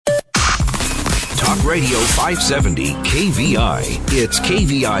Talk Radio 570 KVI. It's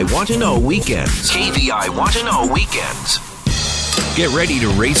KVI Want to Know Weekends. KVI Want to Know Weekends. Get ready to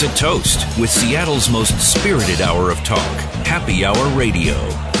raise a toast with Seattle's most spirited hour of talk, Happy Hour Radio.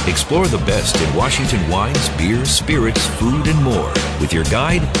 Explore the best in Washington wines, beers, spirits, food, and more with your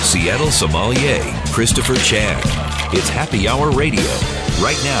guide, Seattle sommelier, Christopher Chan. It's Happy Hour Radio,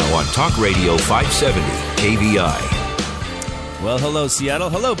 right now on Talk Radio 570 KVI. Well, hello, Seattle.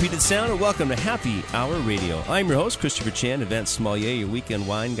 Hello, Puget Sound, and welcome to Happy Hour Radio. I'm your host, Christopher Chan, event sommelier, your weekend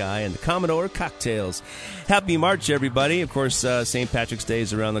wine guy, and the Commodore Cocktails. Happy March, everybody. Of course, St. Patrick's Day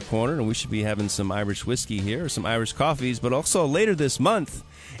is around the corner, and we should be having some Irish whiskey here, or some Irish coffees, but also later this month,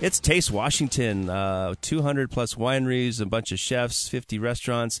 it's Taste Washington, 200-plus wineries, a bunch of chefs, 50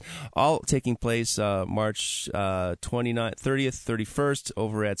 restaurants, all taking place March 29th, 30th, 31st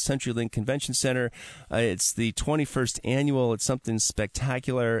over at CenturyLink Convention Center. It's the 21st annual. It's something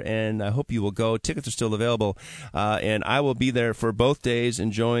spectacular, and I hope you will go. Tickets are still available, and I will be there for both days,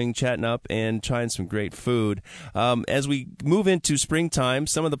 enjoying, chatting up, and trying some great food. As we move into springtime,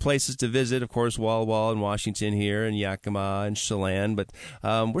 some of the places to visit, of course, Walla Walla in Washington here, and Yakima and Chelan, but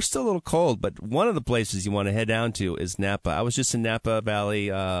we're still a little cold, but one of the places you want to head down to is Napa. I was just in Napa Valley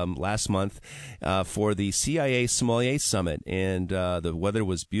last month for the CIA Sommelier Summit, and the weather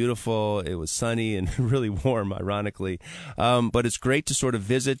was beautiful. It was sunny and really warm, ironically. But it's great to sort of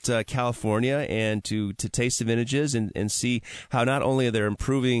visit California and to taste the vintages and see how not only are they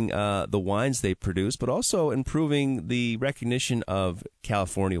improving the wines they produce, but also improving the recognition of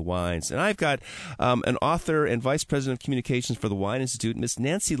California wines. And I've got an author and vice president of communications for the Wine Institute, Miss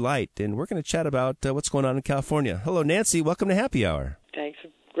Nancy Light, and we're going to chat about what's going on in California. Hello, Nancy. Welcome to Happy Hour. Thanks.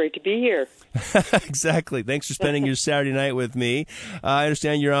 Great to be here. Exactly. Thanks for spending your Saturday night with me. I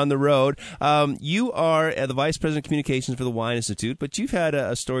understand you're on the road. You are the Vice President of Communications for the Wine Institute, but you've had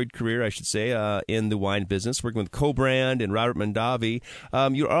a storied career, I should say, in the wine business, working with Co-Brand and Robert Mondavi.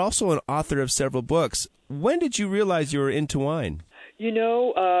 You're also an author of several books. When did you realize you were into wine? You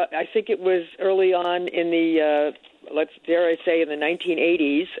know, I think it was early on in the, dare I say, in the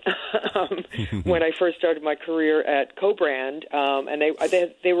 1980s when I first started my career at Co-Brand, and they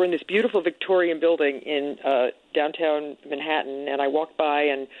were in this beautiful Victorian building in downtown Manhattan, and I walked by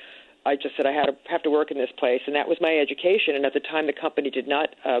and I just said I have to work in this place, and that was my education. And at the time, the company did not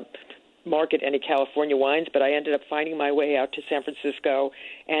market any California wines, but I ended up finding my way out to San Francisco,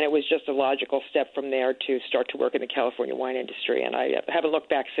 and it was just a logical step from there to start to work in the California wine industry, and I haven't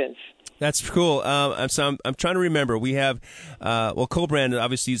looked back since. That's cool. I'm trying to remember. We have, Co-Brand,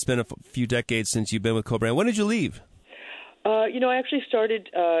 obviously it's been a few decades since you've been with Co-Brand. When did you leave? I actually started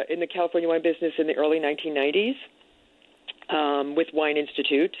in the California wine business in the early 1990s with Wine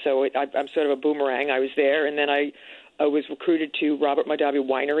Institute, so I'm sort of a boomerang. I was there, and then I was recruited to Robert Mondavi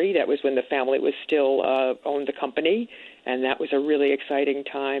Winery. That was when the family was still owned the company, and that was a really exciting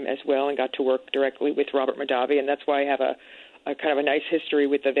time as well, and got to work directly with Robert Mondavi, and that's why I have a kind of a nice history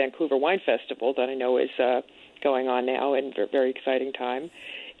with the Vancouver Wine Festival that I know is going on now, and a very exciting time.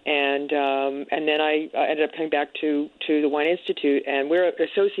 And then I ended up coming back to the Wine Institute, and we're an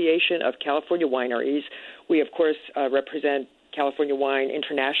association of California wineries. We, of course, represent California wine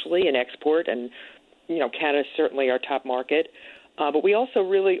internationally and export, and Canada is certainly our top market. But we also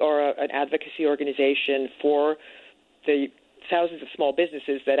really are an advocacy organization for the thousands of small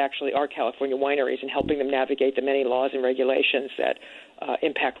businesses that actually are California wineries, and helping them navigate the many laws and regulations that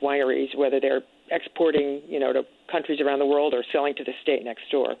impact wineries, whether they're exporting, to countries around the world or selling to the state next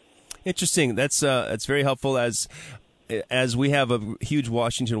door. Interesting. That's very helpful. As we have a huge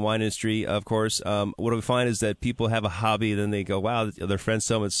Washington wine industry, of course, what we find is that people have a hobby, then they go, wow, their friends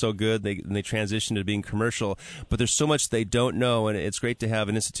tell them it's so good, and they transition to being commercial. But there's so much they don't know, and it's great to have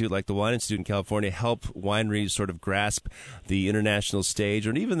an institute like the Wine Institute in California help wineries sort of grasp the international stage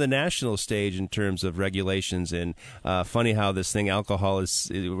or even the national stage in terms of regulations. And funny how this thing, alcohol,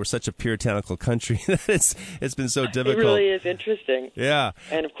 we're such a puritanical country that it's been so difficult. It really is interesting. Yeah.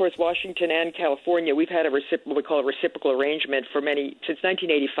 And, of course, Washington and California, we've had what we call a reciprocal arrangement for since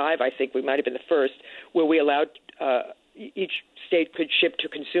 1985, I think we might have been the first, where we allowed each state could ship to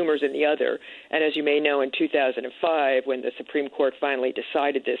consumers in the other. And as you may know, in 2005, when the Supreme Court finally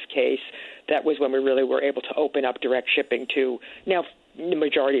decided this case, that was when we really were able to open up direct shipping to now the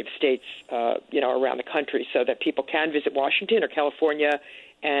majority of states, around the country, so that people can visit Washington or California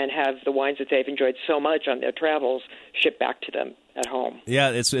and have the wines that they've enjoyed so much on their travels shipped back to them. at home. Yeah,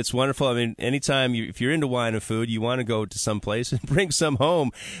 it's wonderful. I mean, anytime if you're into wine and food, you want to go to some place and bring some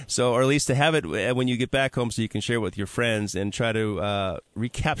home. So, or at least to have it when you get back home, so you can share it with your friends and try to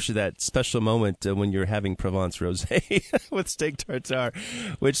recapture that special moment when you're having Provence rosé with steak tartare,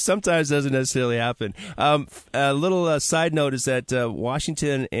 which sometimes doesn't necessarily happen. A little side note is that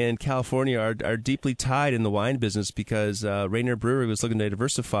Washington and California are deeply tied in the wine business because Rainier Brewery was looking to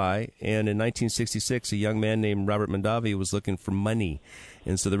diversify, and in 1966, a young man named Robert Mondavi was looking for money.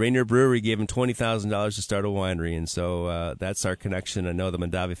 And so the Rainier Brewery gave him $20,000 to start a winery, and so that's our connection. I know the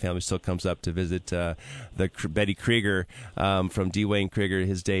Mondavi family still comes up to visit the Betty Krieger from D. Wayne Krieger,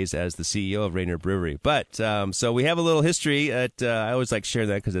 his days as the CEO of Rainier Brewery. But so we have a little history. I always like sharing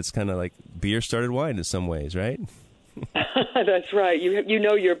that because it's kind of like beer started wine in some ways, right? That's right. You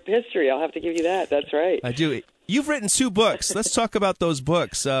know your history. I'll have to give you that. That's right. I do. You've written 2 books. Let's talk about those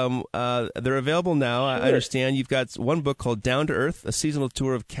books. They're available now. Sure. I understand you've got one book called Down to Earth, a seasonal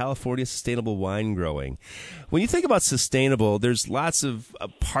tour of California sustainable wine growing. When you think about sustainable, there's lots of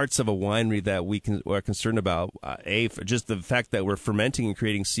parts of a winery that are concerned about. Just the fact that we're fermenting and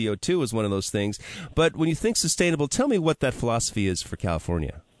creating CO2 is one of those things. But when you think sustainable, tell me what that philosophy is for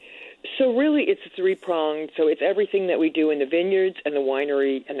California. So really it's 3-pronged. So it's everything that we do in the vineyards and the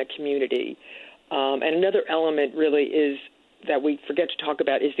winery and the community. And another element really is that we forget to talk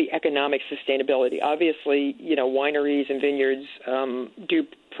about is the economic sustainability. Obviously, wineries and vineyards do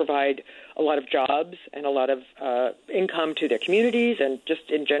provide a lot of jobs and a lot of income to their communities and just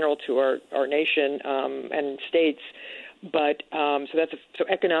in general to our nation and states. But so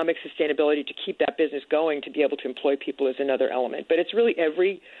economic sustainability to keep that business going, to be able to employ people is another element. But it's really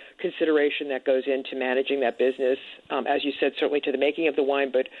every consideration that goes into managing that business, as you said, certainly to the making of the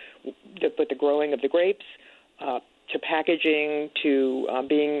wine, but the growing of the grapes, to packaging, to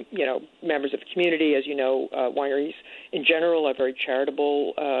being, members of the community. As you know, wineries in general are very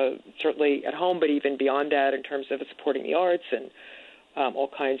charitable, certainly at home, but even beyond that in terms of supporting the arts and all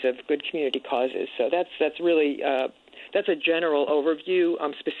kinds of good community causes. So that's really that's a general overview.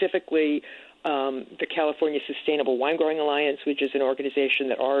 Specifically, the California Sustainable Wine Growing Alliance, which is an organization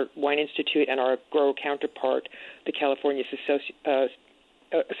that our Wine Institute and our grower counterpart, the California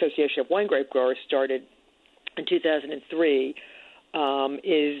Association of Wine Grape Growers, started in 2003,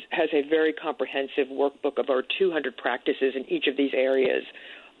 has a very comprehensive workbook of over 200 practices in each of these areas,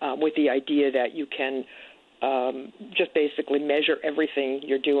 with the idea that you can just basically measure everything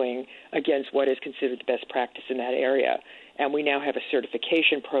you're doing against what is considered the best practice in that area. And we now have a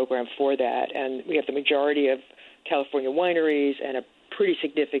certification program for that. And we have the majority of California wineries and a pretty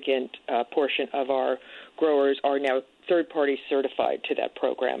significant portion of our growers are now third-party certified to that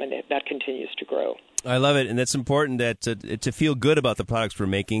program, and that continues to grow. I love it, and it's important that to feel good about the products we're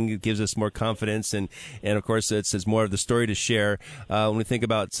making. It gives us more confidence, and of course, it's more of the story to share. When we think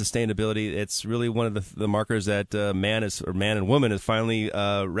about sustainability, it's really one of the markers that man and woman is finally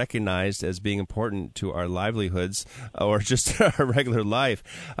recognized as being important to our livelihoods or just our regular life.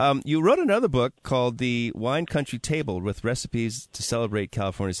 You wrote another book called The Wine Country Table with recipes to celebrate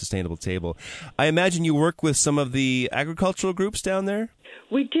California's sustainable table. I imagine you work with some of the agricultural groups down there?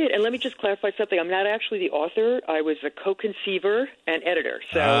 We did, and let me just clarify something. I'm not actually the author. I was a co-conceiver and editor.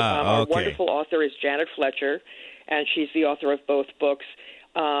 So our wonderful author is Janet Fletcher, and she's the author of both books.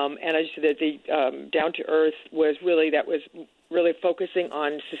 And I just said that the Down to Earth was really focusing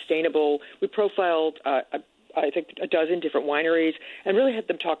on sustainable. We profiled, I think, a dozen different wineries, and really had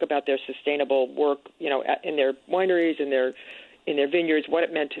them talk about their sustainable work, in their wineries, in their vineyards, what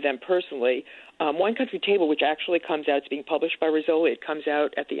it meant to them personally. Wine Country Table, which actually comes out, it's being published by Rizzoli. It comes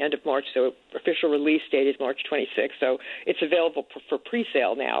out at the end of March, so official release date is March 26th. So it's available for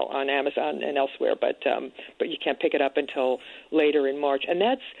pre-sale now on Amazon and elsewhere, but you can't pick it up until later in March. And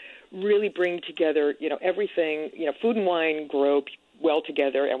that's really bringing together, everything. Food and wine grow well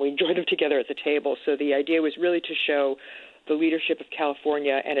together, and we enjoy them together at the table. So the idea was really to show the leadership of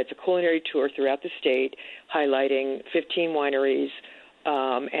California, and it's a culinary tour throughout the state, highlighting 15 wineries,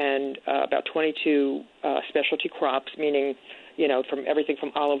 and about 22 specialty crops, meaning, from everything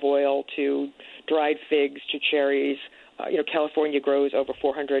from olive oil to dried figs to cherries. California grows over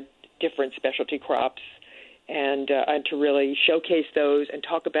 400 different specialty crops, and to really showcase those and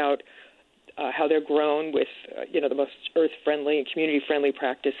talk about how they're grown with, the most earth-friendly and community-friendly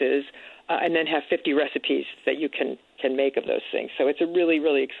practices, and then have 50 recipes that you can make of those things. So it's a really,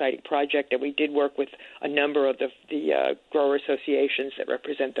 really exciting project, and we did work with a number of the grower associations that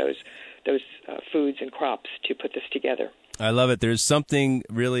represent those foods and crops to put this together. I love it. There's something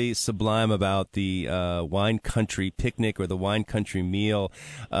really sublime about the wine country picnic or the wine country meal.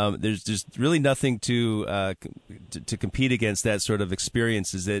 There's just really nothing to compete against that sort of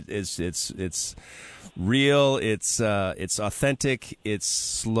experience. It's real. It's authentic. It's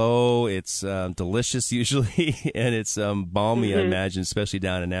slow. It's delicious usually, and it's balmy. I imagine, especially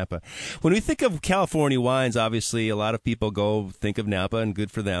down in Napa. When we think of California wines, obviously a lot of people think of Napa, and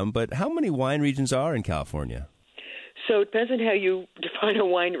good for them. But how many wine regions are in California? So it depends on how you define a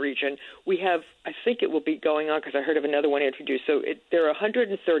wine region. We have, I think it will be going on because I heard of another one introduced. So there are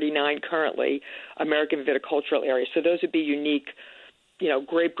 139 currently American viticultural areas. So those would be unique,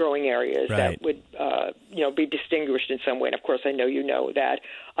 grape growing areas that would, be distinguished in some way. And of course, I know you know that.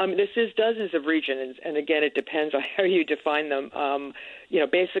 This is dozens of regions, and again, it depends on how you define them.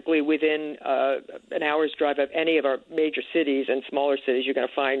 Basically within an hour's drive of any of our major cities and smaller cities, you're going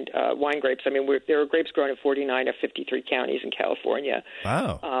to find wine grapes. I mean, there are grapes grown in 49 of 53 counties in California.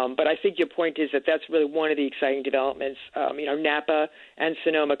 Wow. But I think your point is that that's really one of the exciting developments. Napa and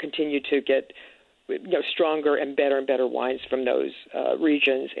Sonoma continue to get stronger and better wines from those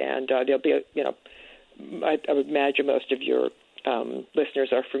regions, and there'll be I would imagine most of your listeners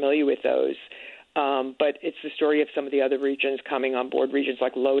are familiar with those. But it's the story of some of the other regions coming on board, regions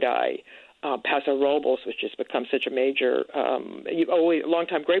like Lodi, Paso Robles, which has become such a major, always a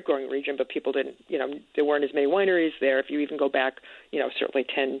long-time grape-growing region, but people didn't, there weren't as many wineries there. If you even go back, certainly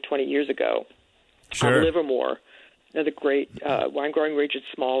 10, 20 years ago. Sure. Livermore, another great wine-growing region,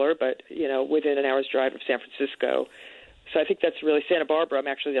 smaller, but, within an hour's drive of San Francisco. So I think that's really Santa Barbara.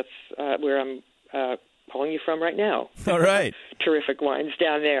 That's where I'm calling you from right now. All right. Terrific wines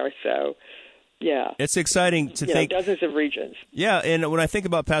down there, so... Yeah. It's exciting to think. Dozens of regions. Yeah, and when I think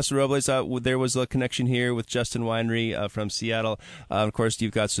about Paso Robles, there was a connection here with Justin Winery from Seattle. Of course,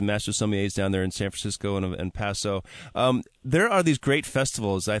 you've got some master sommeliers down there in San Francisco and Paso. There are these great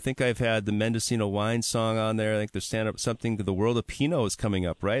festivals. I think I've had the Mendocino Wine Song on there. I think there's the World of Pinot is coming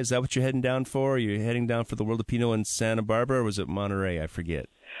up, right? Is that what you're heading down for? Are you heading down for the World of Pinot in Santa Barbara, or was it Monterey? I forget.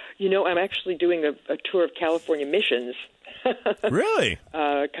 I'm actually doing a tour of California missions. Really?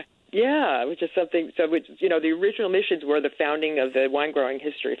 Yeah, which is something. So, the original missions were the founding of the wine growing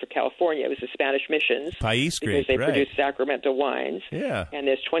history for California. It was the Spanish missions, País because they produced Sacramento wines. Yeah, and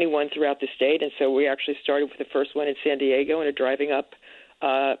there's 21 throughout the state, and so we actually started with the first one in San Diego and are driving up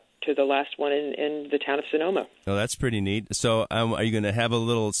to the last one in the town of Sonoma. Oh, that's pretty neat. So are you going to have a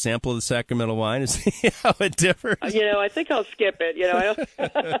little sample of the Sacramento wine to see how it differs? I think I'll skip it.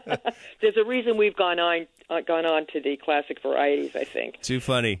 There's a reason we've gone on to the classic varieties, I think. Too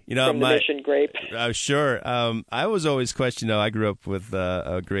funny. From the mission grape. Sure. I was always questioning, I grew up with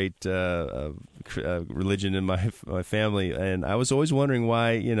a great religion in my family, and I was always wondering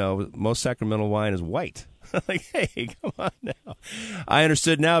why, most Sacramento wine is white. Like, hey, come on now. I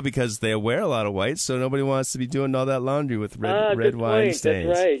understood now because they wear a lot of white, so nobody wants to be doing all that laundry with red wine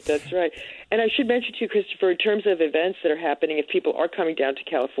stains. That's right. And I should mention, too, Christopher, in terms of events that are happening, if people are coming down to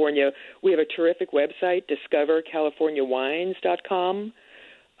California, we have a terrific website, discovercaliforniawines.com.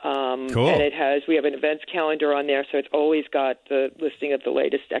 Cool. And we have an events calendar on there, so it's always got the listing of the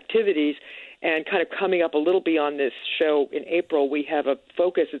latest activities. And kind of coming up a little beyond this show in April, we have a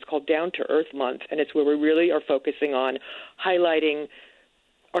focus. It's called Down to Earth Month, and it's where we really are focusing on highlighting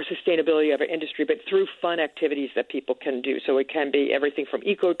our sustainability of our industry, but through fun activities that people can do. So it can be everything from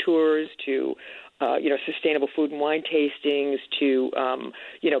eco tours to sustainable food and wine tastings to,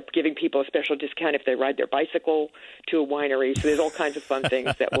 giving people a special discount if they ride their bicycle to a winery. So there's all kinds of fun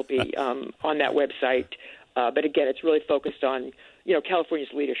things that will be on that website. But again, it's really focused on,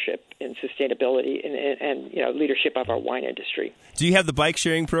 California's leadership in sustainability and leadership of our wine industry. Do you have the bike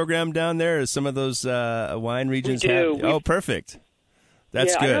sharing program down there? Or some of those wine regions we do. Oh, perfect.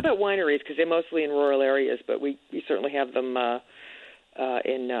 That's good. I don't know about wineries because they're mostly in rural areas, but we certainly have them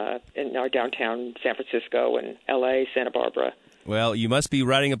in our downtown San Francisco and L.A., Santa Barbara. Well, you must be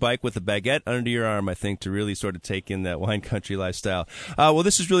riding a bike with a baguette under your arm, I think, to really sort of take in that wine country lifestyle. Well,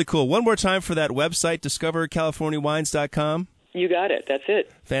 this is really cool. One more time for that website, discovercaliforniawines.com. You got it. That's it.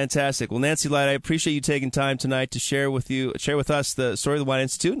 Fantastic. Well, Nancy Light, I appreciate you taking time tonight to share with us the story of the Wine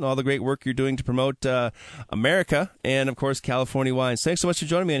Institute and all the great work you're doing to promote America and, of course, California wines. Thanks so much for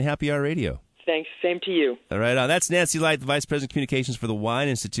joining me on Happy Hour Radio. Thanks. Same to you. All right. That's Nancy Light, the Vice President of Communications for the Wine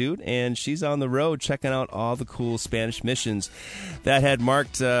Institute, and she's on the road checking out all the cool Spanish missions that had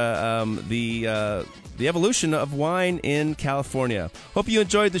marked the evolution of wine in California. Hope you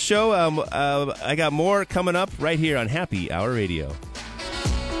enjoyed the show. I got more coming up right here on Happy Hour Radio.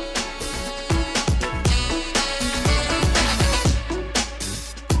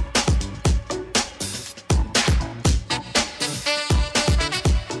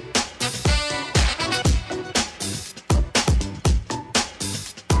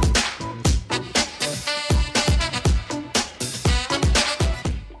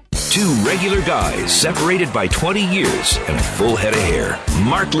 Two regular guys separated by 20 years and a full head of hair.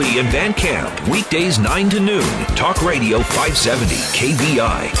 Mark Lee and Van Camp, weekdays 9 to noon. Talk Radio 570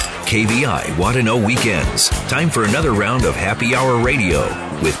 KVI. KVI Want to Know Weekends. Time for another round of Happy Hour Radio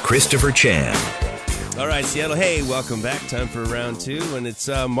with Christopher Chan. All right, Seattle. Hey, welcome back. Time for round two, and it's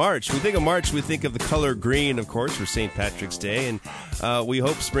March. We think of March, we think of the color green, of course, for St. Patrick's Day, and we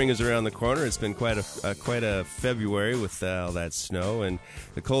hope spring is around the corner. It's been quite a February with all that snow and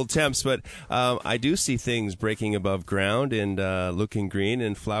the cold temps, but I do see things breaking above ground and looking green,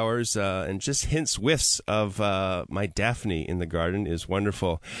 and flowers and just whiffs of my Daphne in the garden is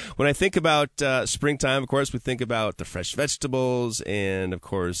wonderful. When I think about springtime, of course, we think about the fresh vegetables and, of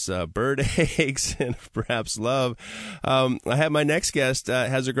course, bird eggs and perhaps love. I have my next guest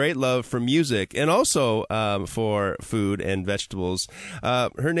has a great love for music and also for food and vegetables.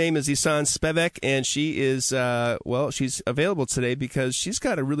 Her name is Isan Spevek, and she is, she's available today because she's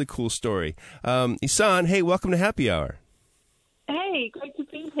got a really cool story. Isan, hey, welcome to Happy Hour. Hey, great to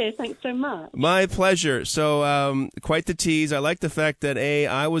be here. Thanks so much. My pleasure. So, quite the tease. I like the fact that,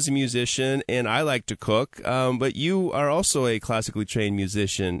 I was a musician and I like to cook, but you are also a classically trained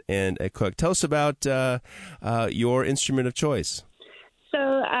musician and a cook. Tell us about your instrument of choice. So,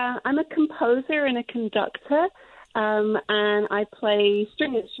 I'm a composer and a conductor, and I play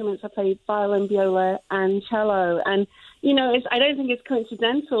string instruments. I play violin, viola, and cello. And, I don't think it's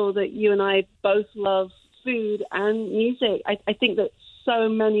coincidental that you and I both love food and music. I think that so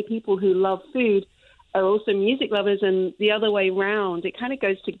many people who love food are also music lovers, and the other way round. It kind of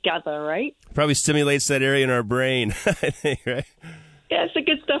goes together, right? Probably stimulates that area in our brain, I think, right? Yeah, it's the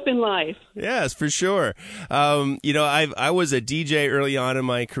good stuff in life. Yes, for sure. I was a DJ early on in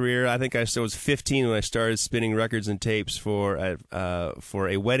my career. I think I was 15 when I started spinning records and tapes for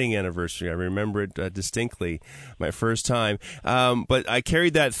a wedding anniversary. I remember it distinctly, my first time. But I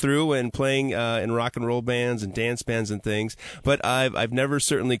carried that through and playing in rock and roll bands and dance bands and things. But I've never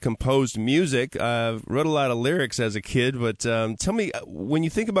certainly composed music. I wrote a lot of lyrics as a kid. But tell me, when you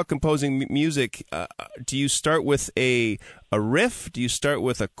think about composing music, do you start with a riff? Do you start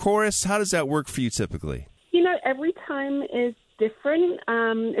with a chorus? How does that work for you typically? Every time is different.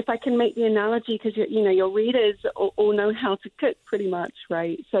 If I can make the analogy, because your readers all know how to cook pretty much,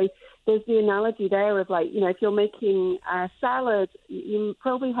 right? So there's the analogy there of if you're making a salad, you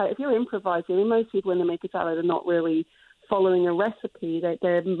probably if you're improvising. Most people when they make a salad are not really following a recipe.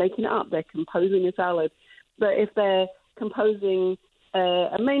 They're making it up. They're composing a salad. But if they're composing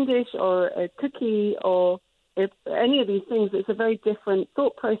a main dish or a cookie or if any of these things, it's a very different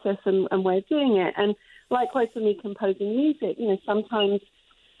thought process and way of doing it. And likewise for me composing music, sometimes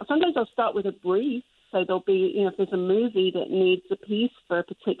I'll start with a brief. So there'll be, if there's a movie that needs a piece for a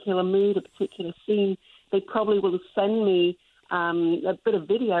particular mood, a particular scene, they probably will send me a bit of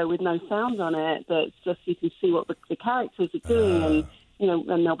video with no sound on it that's just you can see what the characters are doing. And,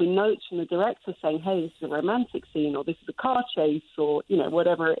 and there'll be notes from the director saying, hey, this is a romantic scene or this is a car chase or,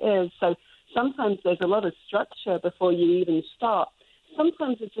 whatever it is. So sometimes there's a lot of structure before you even start.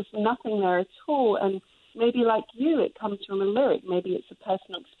 Sometimes there's just nothing there at all. And maybe like you, it comes from a lyric. Maybe it's a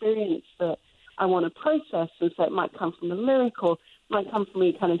personal experience that I want to process. And so it might come from a lyric or might come from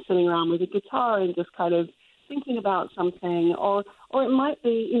me kind of sitting around with a guitar and just kind of thinking about something. Or it might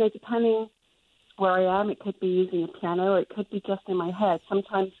be, depending where I am, it could be using a piano or it could be just in my head.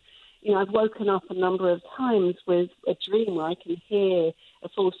 Sometimes, I've woken up a number of times with a dream where I can hear a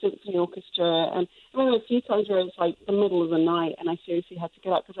full symphony orchestra. And I remember a few times where it was like the middle of the night and I seriously had to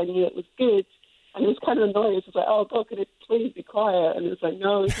get up because I knew it was good. And it was kind of annoying. It was like, oh, God, could it please be quiet? And it was like,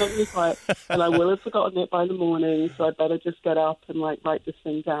 no, it's not really quiet. And I will have forgotten it by the morning, so I better just get up and, write this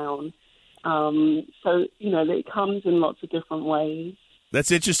thing down. So, it comes in lots of different ways.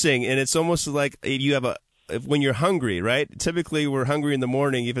 That's interesting. And it's almost like you have when you're hungry, right? Typically, we're hungry in the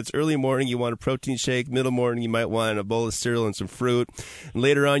morning. If it's early morning, you want a protein shake. Middle morning, you might want a bowl of cereal and some fruit. And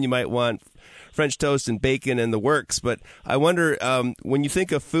later on, you might want French toast and bacon and the works. But I wonder, when you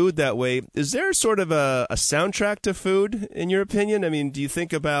think of food that way, is there sort of a soundtrack to food, in your opinion? I mean, do you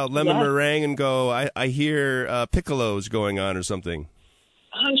think about lemon meringue and go, I hear piccolos going on or something?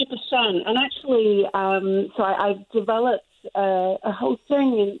 100%. And actually, so I've developed a whole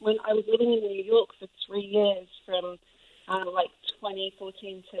thing when I was living in New York for 3 years from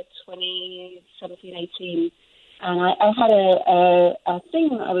 2014 to 2017, 18. And I had a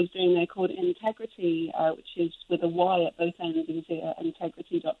thing that I was doing there called Integrity, which is with a Y at both ends. You can see it at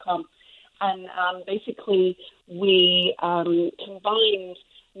integrity.com. And basically we combined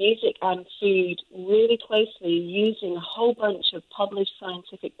music and food really closely using a whole bunch of published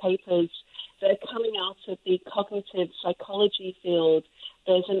scientific papers that are coming out of the cognitive psychology field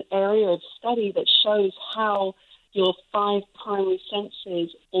there's an area of study that shows how your 5 primary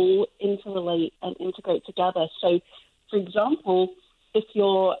senses all interrelate and integrate together. So, for example, if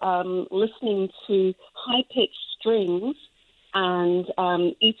you're listening to high-pitched strings and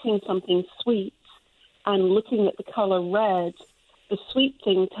eating something sweet and looking at the color red, the sweet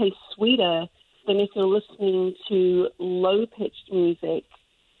thing tastes sweeter than if you're listening to low-pitched music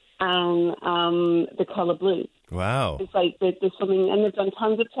and the color blue. Wow. It's like there's something, and they've done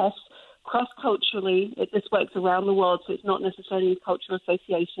tons of tests cross-culturally. This works around the world, so it's not necessarily cultural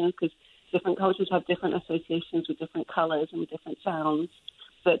associations, because different cultures have different associations with different colors and with different sounds.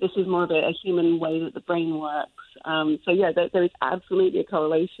 But this is more of a human way that the brain works. So, yeah, there is absolutely a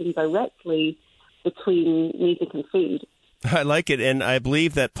correlation directly between music and food. I like it, and I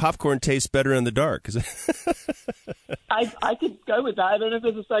believe that popcorn tastes better in the dark. I could go with that. I don't know if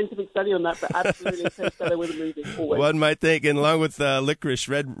there's a scientific study on that, but absolutely it tastes better with a movie. Always. One might think, and along with licorice,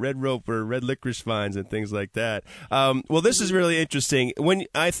 red rope or red licorice vines and things like that. Well, this is really interesting. When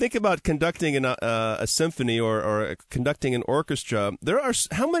I think about conducting a symphony or conducting an orchestra, there are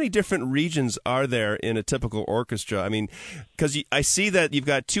how many different regions are there in a typical orchestra? I mean, because I see that you've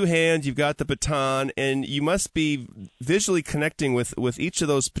got 2 hands, you've got the baton, and you must be visually connecting with each of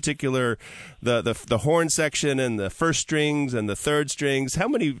those particular the horn section and the first strings and the third strings. How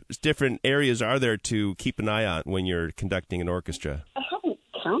many different areas are there to keep an eye on when you're conducting an orchestra? I haven't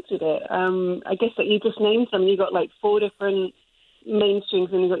counted it. I guess that you just named them. You got like 4 different main strings,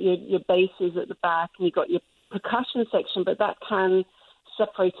 and you got your basses at the back, and you got your percussion section, but that can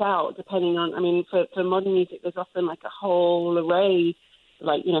separate out depending on. I mean, for modern music, there's often like a whole array,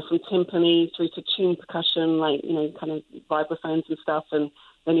 like, you know, from timpani through to tune percussion, like, you know, kind of vibraphones and stuff, and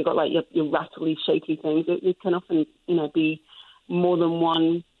then you've got like your rattly, shaky things. It can often, you know, be more than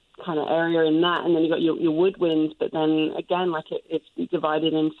one kind of area in that, and then you've got your woodwinds, but then again, like it's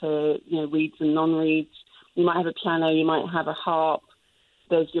divided into, you know, reeds and non-reeds. You might have a piano, you might have a harp,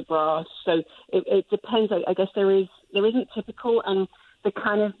 there's your brass. So it depends. I guess there isn't typical, and the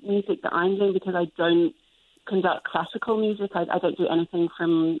kind of music that I'm doing, because I don't conduct classical music. I don't do anything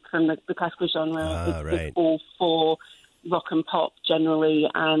from the classical genre. It's all for rock and pop generally,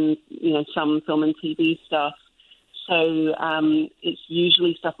 and, you know, some film and TV stuff. So it's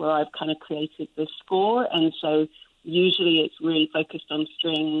usually stuff where I've kind of created the score, and so usually it's really focused on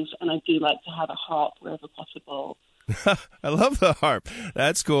strings, and I do like to have a harp wherever possible. I love the harp.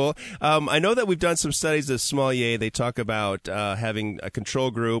 That's cool. I know that we've done some studies at Sommelier. They talk about having a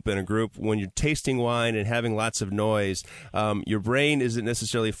control group and a group when you're tasting wine and having lots of noise. Your brain isn't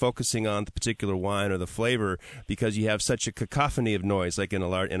necessarily focusing on the particular wine or the flavor because you have such a cacophony of noise, like in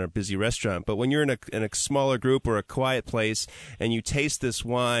a busy restaurant. But when you're in a smaller group or a quiet place and you taste this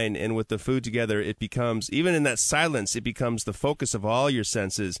wine and with the food together, it becomes, even in that silence, it becomes the focus of all your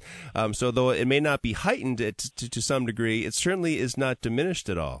senses. So though it may not be heightened to some degree, it certainly is not diminished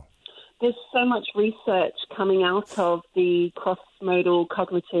at all. There's so much research coming out of the cross-modal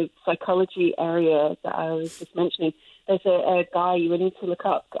cognitive psychology area that I was just mentioning. There's a guy you would need to look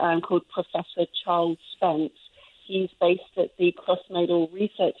up called Professor Charles Spence. He's based at the Cross-Modal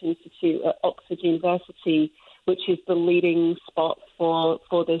Research Institute at Oxford University, which is the leading spot for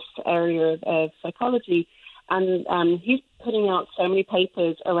this area of psychology. And he's putting out so many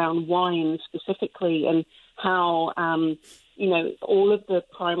papers around wine specifically, and how, you know, all of the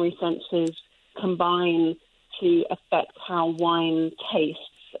primary senses combine to affect how wine tastes.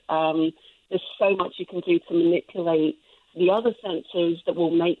 There's so much you can do to manipulate the other senses that will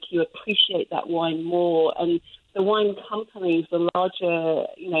make you appreciate that wine more. And the wine companies, the larger,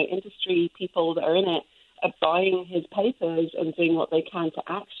 you know, industry people that are in it, are buying his papers and doing what they can to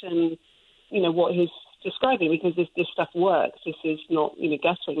action, you know, what he's describing, because this stuff works. This is not, you know,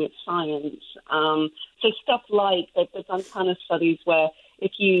 guessing, it's science. So stuff like, they've done a ton of studies where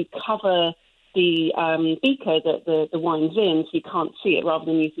if you cover the beaker that the wine's in, so you can't see it, rather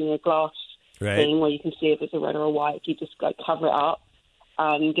than using a glass thing where you can see if it's a red or a white, you just like cover it up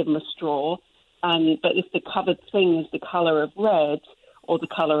and give them a straw. But if the covered thing is the colour of red or the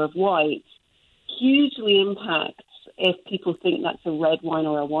colour of white, hugely impacts if people think that's a red wine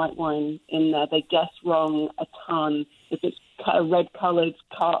or a white wine in there. They guess wrong a ton. If it's a red-coloured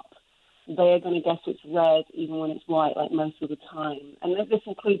cup, they're going to guess it's red even when it's white, like most of the time. And this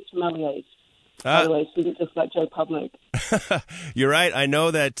includes sommeliers, by the way, so it's just like Joe Public. You're right. I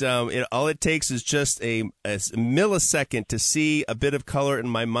know that all it takes is just a millisecond to see a bit of color, and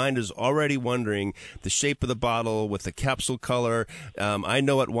my mind is already wondering the shape of the bottle with the capsule color. I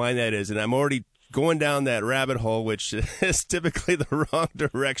know what wine that is, and I'm already going down that rabbit hole, which is typically the wrong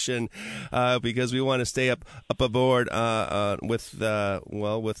direction, because we want to stay up aboard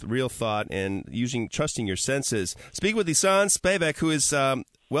with real thought and trusting your senses. Speak with Isan Spivak, who is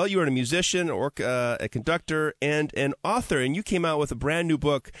you are a musician, a conductor, and an author, and you came out with a brand new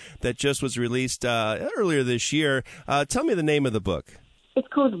book that just was released earlier this year. Tell me the name of the book. It's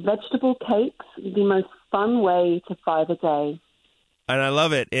called Vegetable Cakes, the most fun way to 5 a day. And I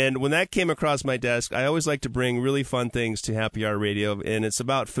love it. And when that came across my desk, I always like to bring really fun things to Happy Hour Radio, and it's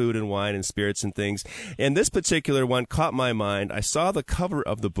about food and wine and spirits and things. And this particular one caught my mind. I saw the cover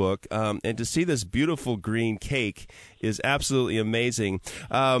of the book, and to see this beautiful green cake is absolutely amazing.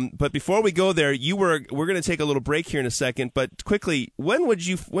 But before we go there, we're going to take a little break here in a second. But quickly, when did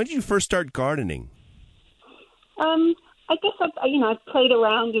you first start gardening? I guess I've played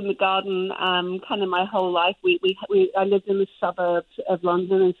around in the garden kind of my whole life. I lived in the suburbs of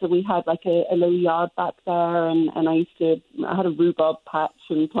London, and so we had like a little yard back there, and I had a rhubarb patch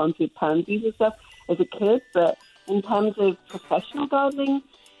and planted pansies and stuff as a kid. But in terms of professional gardening,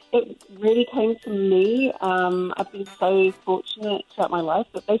 it really came to me. I've been so fortunate throughout my life,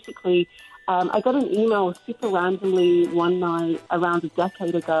 but basically I got an email super randomly one night around a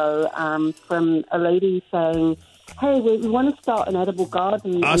decade ago from a lady saying, "Hey, we want to start an edible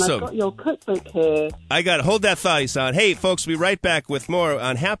garden, Awesome. And I've got your cookbook here." Hold that thought, Isan. Hey, folks, we'll be right back with more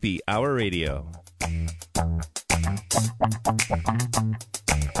on Happy Hour Radio.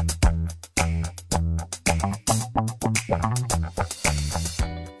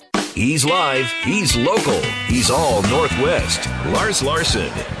 He's live, he's local, he's all Northwest. Lars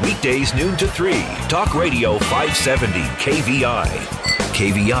Larson, weekdays noon to 3. Talk Radio 570 KVI.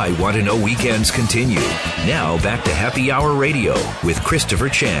 KVI Want to Know Weekends continue. Now back to Happy Hour Radio with Christopher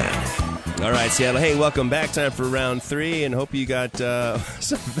Chan. All right, Seattle. Hey, welcome back. Time for round 3, and hope you got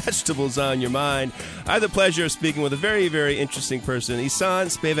some vegetables on your mind. I have the pleasure of speaking with a very, very interesting person, Isan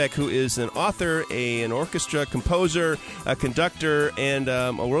Spivak, who is an author, an orchestra composer, a conductor, and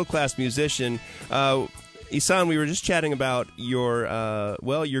a world-class musician. Isan, we were just chatting about your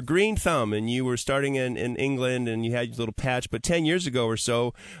green thumb, and you were starting in England, and you had your little patch. But 10 years ago or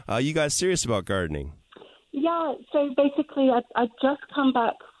so, you got serious about gardening. Yeah, so basically I'd just come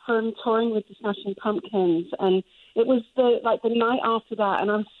back from touring with the Smashing Pumpkins, and it was the night after that,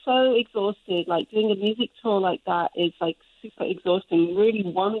 and I was so exhausted. Like, doing a music tour like that is like super exhausting, really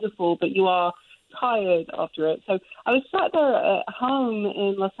wonderful, but you are tired after it. So I was sat there at home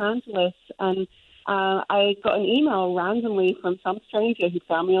in Los Angeles, and I got an email randomly from some stranger who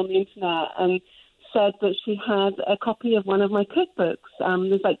found me on the internet and said that she had a copy of one of my cookbooks.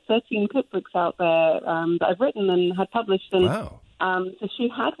 There's like 13 cookbooks out there that I've written and had published. And, wow. So she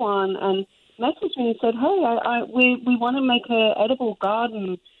had one and messaged me and said, "Hey, we want to make an edible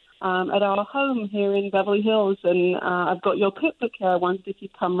garden at our home here in Beverly Hills, and I've got your cookbook here. I wondered if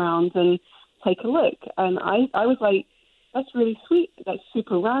you'd come round and take a look." And I was like, "That's really sweet. That's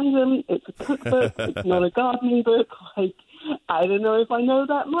super random. It's a cookbook. It's not a gardening book. Like, I don't know if I know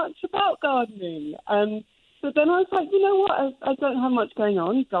that much about gardening." But then I was like, you know what? I don't have much going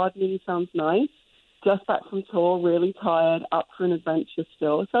on. Gardening sounds nice. Just back from tour, really tired, up for an adventure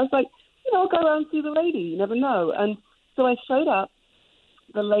still. So I was like, I'll go around and see the lady. You never know. And so I showed up.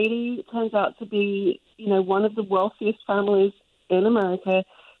 The lady turns out to be, one of the wealthiest families in America.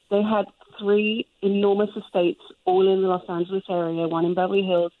 They had 3 enormous estates all in the Los Angeles area, one in Beverly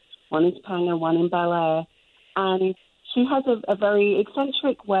Hills, one in Topanga, one in Bel Air. And she has a very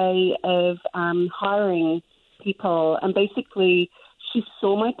eccentric way of hiring people. And basically, she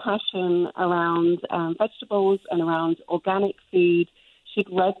saw my passion around vegetables and around organic food. She'd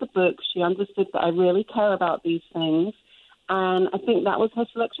read the book. She understood that I really care about these things. And I think that was her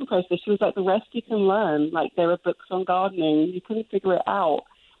selection process. She was like, the rest you can learn. Like, there are books on gardening. You couldn't figure it out.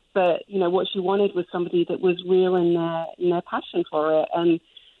 But, what she wanted was somebody that was real in their passion for it. And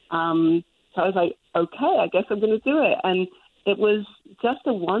so I was like, okay, I guess I'm going to do it. And it was just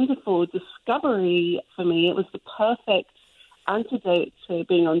a wonderful discovery for me. It was the perfect antidote to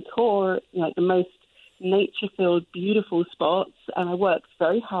being on tour, like the most nature-filled, beautiful spots. And I worked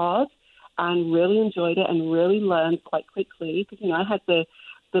very hard and really enjoyed it and really learned quite quickly because, I had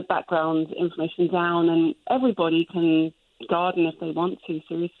the background information down, and everybody can garden if they want to.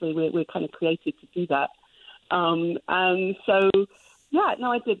 Seriously, we're kind of created to do that. And so,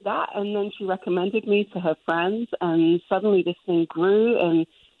 I did that. And then she recommended me to her friends, and suddenly this thing grew. And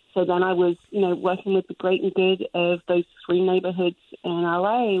so then I was, working with the great and good of those 3 neighborhoods in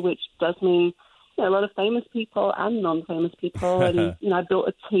LA, which does mean, a lot of famous people and non-famous people. And, I built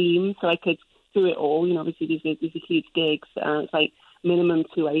a team so I could do it all. Obviously these are huge gigs. It's like minimum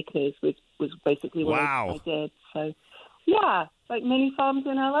 2 acres with was basically what I did. So, yeah, like mini farms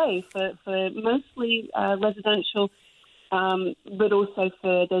in LA for mostly residential, but also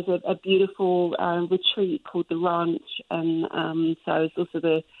there's a beautiful retreat called The Ranch, and so I was also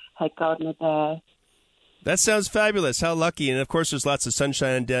the head gardener there. That sounds fabulous. How lucky. And, of course, there's lots of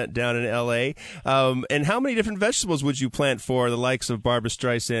sunshine down in L.A. And how many different vegetables would you plant for the likes of Barbra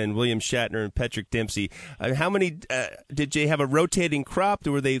Streisand, William Shatner, and Patrick Dempsey? How many did you have a rotating crop?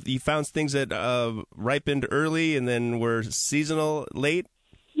 Or you found things that ripened early and then were seasonal late?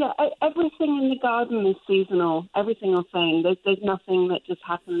 Yeah, everything in the garden is seasonal. Everything I'm saying. There's nothing that just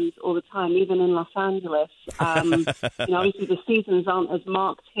happens all the time, even in Los Angeles. Obviously the seasons aren't as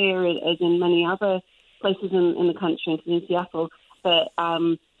marked here as in many other places in the country, including Seattle, but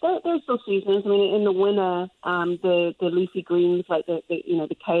there's still seasons. I mean, in the winter, the leafy greens like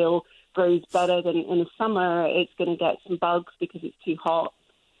the kale grows better than in the summer. It's going to get some bugs because it's too hot.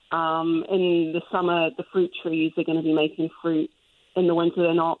 In the summer, the fruit trees are going to be making fruit. In the winter,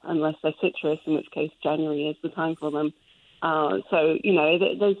 they're not, unless they're citrus, in which case January is the time for them. So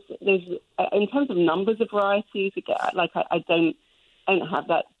there's in terms of numbers of varieties, like I don't have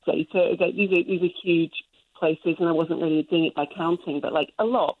that data. These are huge places, and I wasn't really doing it by counting, but like a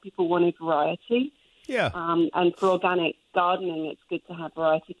lot, people wanted variety. Yeah. And for organic gardening, it's good to have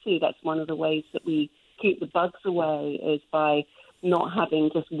variety too. That's one of the ways that we keep the bugs away, is by not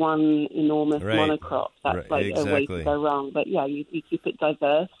having just one enormous monocrop. That's a way to go wrong. But yeah, you keep it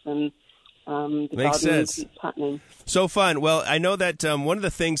diverse, and the makes sense. Keeps happening. So fun. Well, I know that one of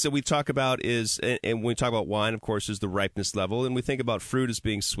the things that we talk about is, and when we talk about wine, of course, is the ripeness level, and we think about fruit as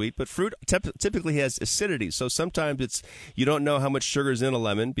being sweet, but fruit typically has acidity. So sometimes you don't know how much sugar is in a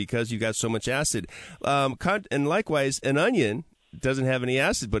lemon because you got so much acid. And likewise, an onion doesn't have any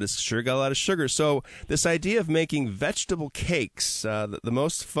acid, but it's sure got a lot of sugar. So this idea of making vegetable cakes, the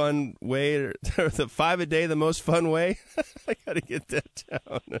most fun way, or the 5 a day, the most fun way. I got to get that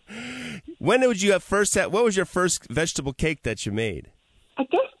down. When did you what was your first vegetable cake that you made? I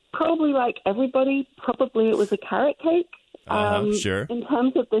guess probably like everybody, it was a carrot cake. Sure. In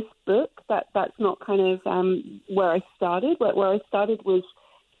terms of this book, that's not kind of where I started. Where I started was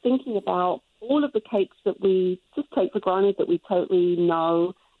thinking about all of the cakes that we just take for granted, that we totally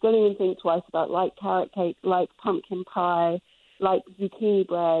know, don't even think twice about, like carrot cake, like pumpkin pie, like zucchini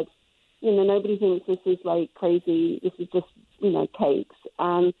bread. Nobody thinks this is like crazy. This is just, cakes.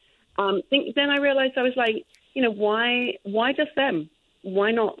 And then I realized, I was like, why just them?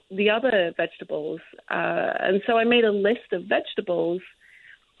 Why not the other vegetables? And so I made a list of vegetables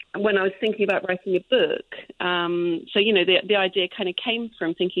when I was thinking about writing a book. The idea kind of came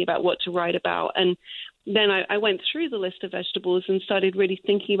from thinking about what to write about. And then I went through the list of vegetables and started really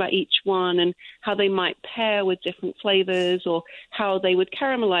thinking about each one and how they might pair with different flavors, or how they would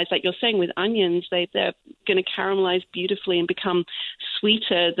caramelize. Like you're saying with onions, they're going to caramelize beautifully and become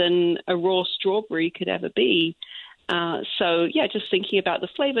sweeter than a raw strawberry could ever be. Just thinking about the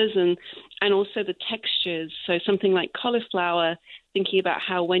flavors and also the textures. So something like cauliflower, thinking about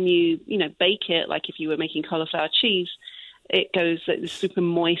how when you bake it, like if you were making cauliflower cheese, it goes like this super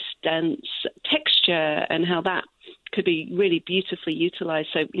moist, dense texture, and how that could be really beautifully utilized.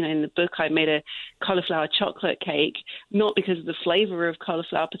 So, in the book, I made a cauliflower chocolate cake, not because of the flavor of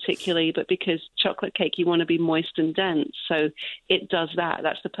cauliflower particularly, but because chocolate cake, you want to be moist and dense. So it does that.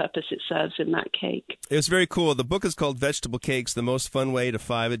 That's the purpose it serves in that cake. It was very cool. The book is called Vegetable Cakes, The Most Fun Way to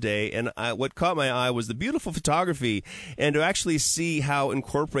 5 a Day. And what caught my eye was the beautiful photography, and to actually see how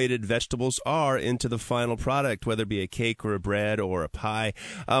incorporated vegetables are into the final product, whether it be a cake or a bread or a pie.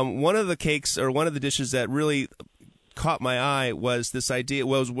 One of the cakes, or one of the dishes that really caught my eye was this idea.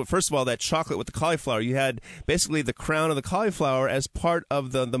 Was first of all, that chocolate with the cauliflower. You had basically the crown of the cauliflower as part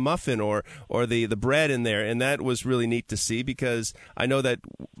of the muffin or the bread in there, and that was really neat to see, because I know that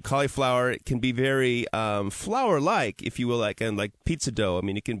cauliflower can be very flour-like, if you will, like pizza dough. I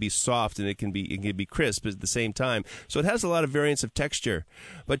mean, it can be soft and it can be crisp at the same time. So it has a lot of variance of texture.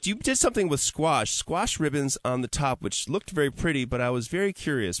 But you did something with squash ribbons on the top, which looked very pretty. But I was very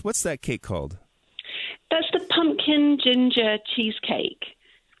curious. What's that cake called? That's the pumpkin ginger cheesecake.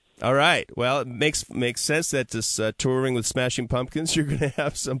 All right. Well, it makes sense that this touring with Smashing Pumpkins, you're going to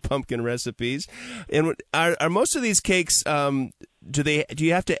have some pumpkin recipes. And are most of these cakes, do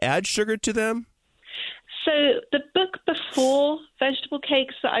you have to add sugar to them? So the book before Vegetable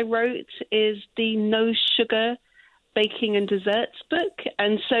Cakes that I wrote is the No Sugar Baking and Desserts book.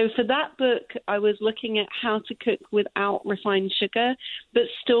 And so for that book, I was looking at how to cook without refined sugar, but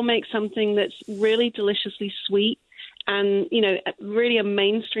still make something that's really deliciously sweet. And, really a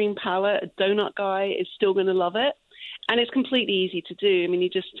mainstream palate, a donut guy is still going to love it. And it's completely easy to do. I mean, you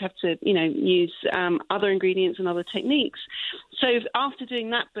just have to, use other ingredients and other techniques. So after doing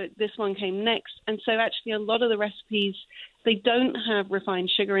that book, this one came next. And so actually a lot of the recipes, they don't have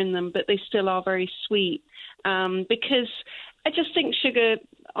refined sugar in them, but they still are very sweet. Because I just think sugar,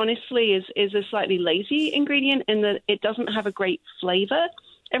 honestly, is a slightly lazy ingredient in that it doesn't have a great flavor.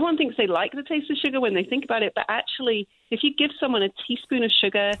 Everyone thinks they like the taste of sugar when they think about it, but actually, if you give someone a teaspoon of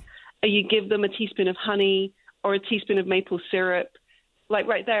sugar, or you give them a teaspoon of honey or a teaspoon of maple syrup, like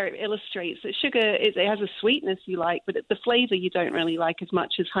right there, it illustrates that sugar it has a sweetness you like, but the flavor you don't really like as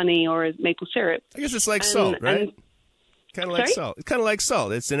much as honey or as maple syrup. I guess it's like salt, right? Kind of like salt. It's kind of like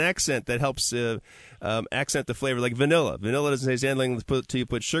salt. It's an accent that helps accent the flavor, like vanilla. Vanilla doesn't taste anything until you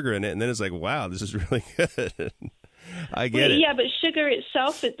put sugar in it, and then it's like, wow, this is really good. I get it. Yeah, but sugar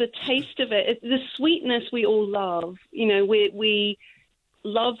itself, the taste of it, the sweetness we all love. We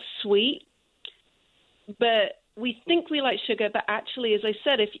love sweet, but we think we like sugar. But actually, as I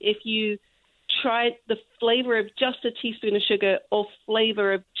said, if you try the flavor of just a teaspoon of sugar or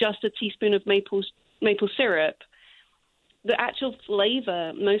flavor of just a teaspoon of maple syrup, the actual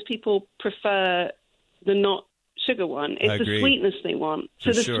flavor, most people prefer the not sugar one. It's the sweetness they want.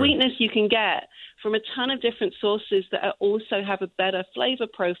 So the sweetness you can get from a ton of different sources that also have a better flavor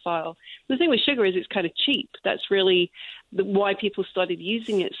profile. The thing with sugar is it's kind of cheap. That's really why people started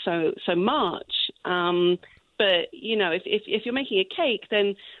using it so much. But, if you're making a cake,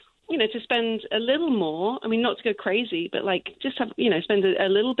 then, to spend a little more, I mean, not to go crazy, but just have, spend a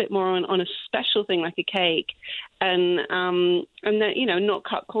little bit more on a special thing like a cake and then, not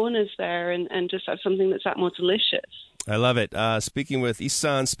cut corners there and just have something that's that more delicious. I love it. Speaking with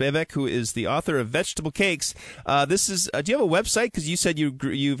Isan Spevek, who is the author of Vegetable Cakes. This is. Do you have a website? Because you said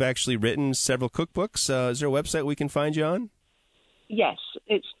you've actually written several cookbooks. Is there a website we can find you on? Yes,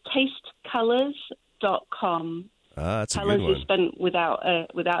 it's tastecolors.com. That's Colors a good one. is spent without a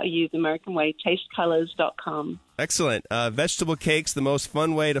U, the American way. Tastecolors.com. Excellent. Vegetable Cakes, the most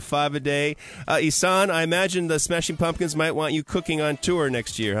fun way to 5 a day. Isan, I imagine the Smashing Pumpkins might want you cooking on tour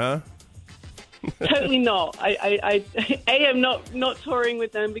next year, huh? Totally not. I am not touring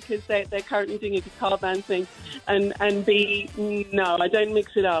with them because they're currently doing a guitar band thing, and B, no, I don't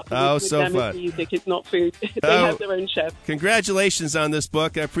mix it up. With so them fun. It's music, it's not food. They have their own chef. Congratulations on this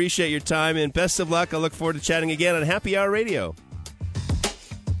book. I appreciate your time and best of luck. I look forward to chatting again on Happy Hour Radio.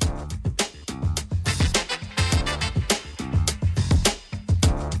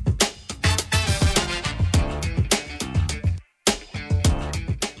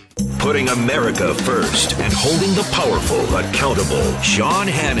 Putting America first and holding the powerful accountable. Sean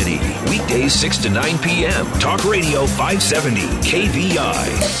Hannity. Weekdays 6 to 9 p.m. Talk Radio 570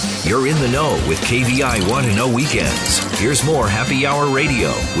 KVI. You're in the know with KVI Want to Know Weekends. Here's more Happy Hour Radio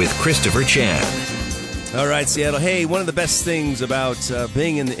with Christopher Chan. All right, Seattle. Hey, one of the best things about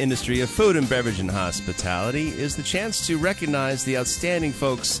being in the industry of food and beverage and hospitality is the chance to recognize the outstanding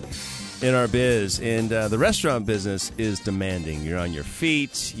folks in our biz. And the restaurant business is demanding. You're on your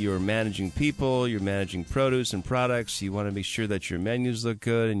feet. You're managing people. You're managing produce and products. You want to make sure that your menus look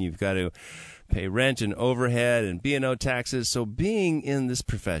good, and you've got to pay rent and overhead and B&O taxes. So being in this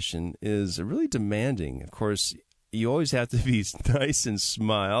profession is really demanding. Of course, you always have to be nice and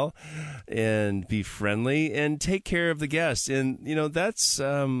smile and be friendly and take care of the guests. And,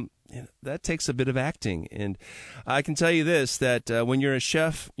 that takes a bit of acting. And I can tell you this, that when you're a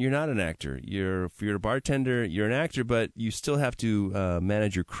chef, you're not an actor. If you're a bartender, you're an actor, but you still have to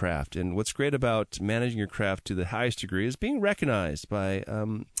manage your craft. And what's great about managing your craft to the highest degree is being recognized by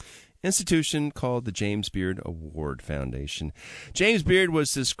institution called the James Beard Award Foundation. James Beard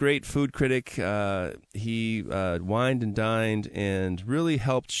was this great food critic. He wined and dined and really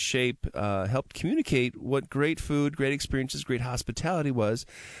helped communicate what great food, great experiences, great hospitality was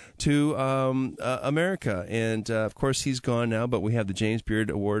to America. And, of course, he's gone now, but we have the James Beard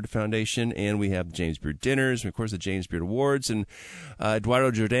Award Foundation, and we have the James Beard Dinners, and, of course, the James Beard Awards. And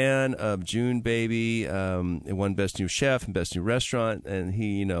Eduardo Jordan of June Baby won Best New Chef and Best New Restaurant, and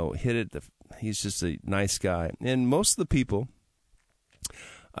he, hit it. He's just a nice guy. And most of the people,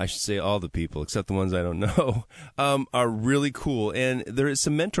 I should say all the people, except the ones I don't know, are really cool. And there is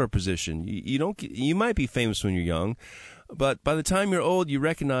some mentor position. You might be famous when you're young, but by the time you're old, you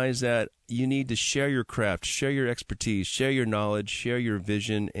recognize that you need to share your craft, share your expertise, share your knowledge, share your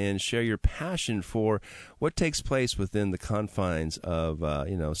vision, and share your passion for what takes place within the confines of,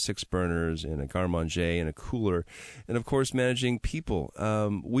 6 burners and a garde-manger and a cooler, and, of course, managing people.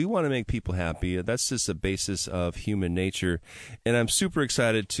 We want to make people happy. That's just a basis of human nature. And I'm super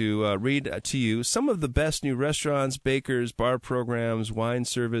excited to read to you some of the best new restaurants, bakers, bar programs, wine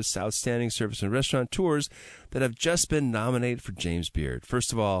service, outstanding service, and restaurant tours that have just been nominated for James Beard.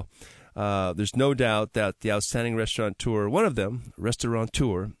 First of all, there's no doubt that the outstanding restaurateur, one of them,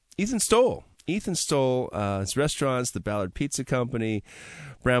 restaurateur, Ethan Stowell. Ethan Stowell, his restaurants, the Ballard Pizza Company,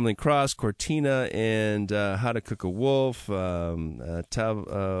 Bramley Cross, Cortina, and How to Cook a Wolf. Was it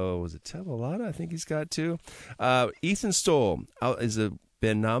Tavolata? I think he's got two. Ethan Stowell has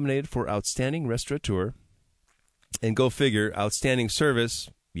been nominated for Outstanding Restaurateur. And go figure, Outstanding Service.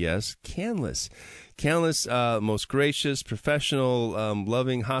 Yes, Canlis. Canlis, most gracious, professional,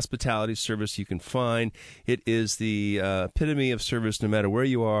 loving hospitality service you can find. It is the epitome of service no matter where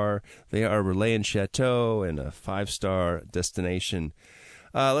you are. They are Relais and Chateau and a 5-star destination.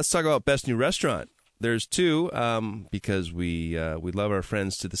 Let's talk about Best New Restaurant. There's two because we love our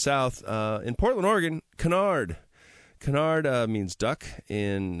friends to the south. In Portland, Oregon, Canard. Canard means duck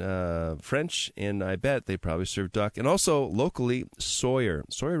in French, and I bet they probably serve duck. And also, locally, Sawyer.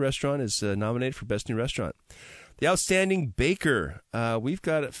 Sawyer Restaurant is nominated for Best New Restaurant. The Outstanding Baker. We've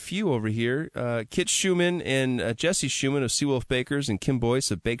got a few over here. Kit Schumann and Jesse Schumann of Seawolf Bakers and Kim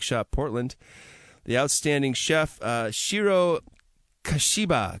Boyce of Bake Shop Portland. The Outstanding Chef, Shiro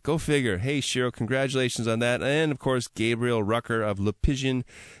Kashiba. Go figure. Hey, Shiro, congratulations on that. And, of course, Gabriel Rucker of Le Pigeon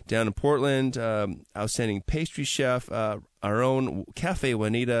down in Portland. Outstanding pastry chef. Our own Cafe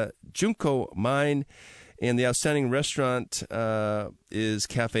Juanita, Junko Mine. And the outstanding restaurant is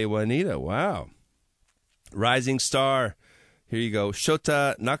Cafe Juanita. Wow. Rising Star. Here you go.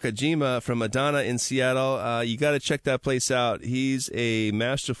 Shota Nakajima from Adana in Seattle. You got to check that place out. He's a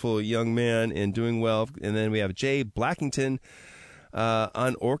masterful young man and doing well. And then we have Jay Blackington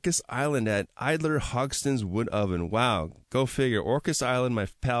on Orcas Island at Idler Hogston's Wood Oven. Wow. Go figure. Orcas Island, my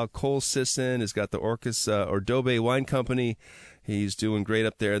pal Cole Sisson has got the Orcas Ordobe Wine Company. He's doing great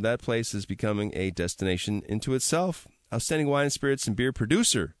up there. That place is becoming a destination into itself. Outstanding wine, spirits, and beer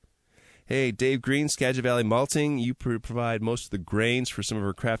producer. Hey, Dave Green, Skagit Valley Malting. You provide most of the grains for some of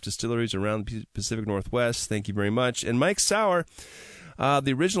our craft distilleries around the Pacific Northwest. Thank you very much. And Mike Sauer,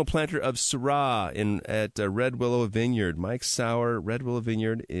 the original planter of Syrah at Red Willow Vineyard. Mike Sauer, Red Willow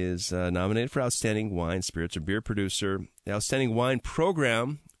Vineyard, is nominated for Outstanding Wine, Spirits, or Beer Producer. The Outstanding Wine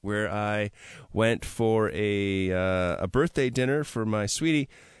Program, where I went for a birthday dinner for my sweetie,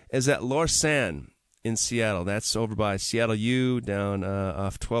 is at Lorsan in Seattle. That's over by Seattle U, down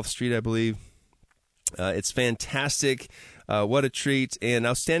off 12th Street, I believe. It's fantastic. What a treat. And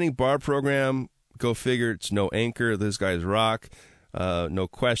Outstanding Bar Program, go figure. It's No Anchor. Those guys rock. No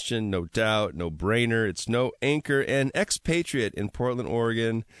question, no doubt, no brainer. It's No Anchor and Expatriate in Portland,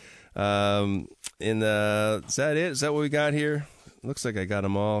 Oregon. Is that it? Is that what we got here? Looks like I got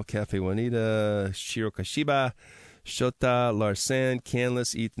them all. Cafe Juanita, Shiro Kashiba, Shota, Larsan,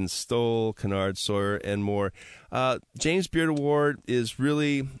 Canlis, Ethan Stowell, Canard, Sawyer, and more. James Beard Award is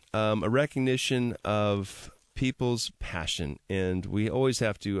really a recognition of people's passion, and we always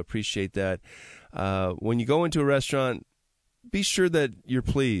have to appreciate that. When you go into a restaurant, be sure that you're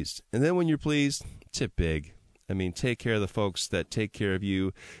pleased. And then when you're pleased, tip big. I mean, take care of the folks that take care of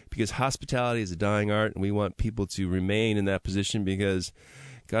you, because hospitality is a dying art, and we want people to remain in that position because,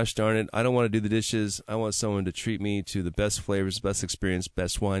 gosh darn it, I don't want to do the dishes. I want someone to treat me to the best flavors, best experience,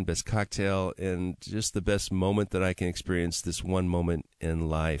 best wine, best cocktail, and just the best moment that I can experience this one moment in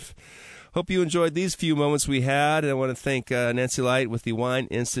life. Hope you enjoyed these few moments we had, and I want to thank Nancy Light with the Wine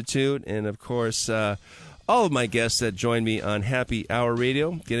Institute, and, of course, all of my guests that joined me on Happy Hour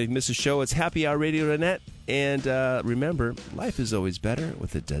Radio. Getting miss a show, it's happyhourradio.net. And remember, life is always better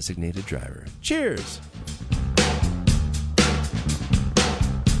with a designated driver. Cheers!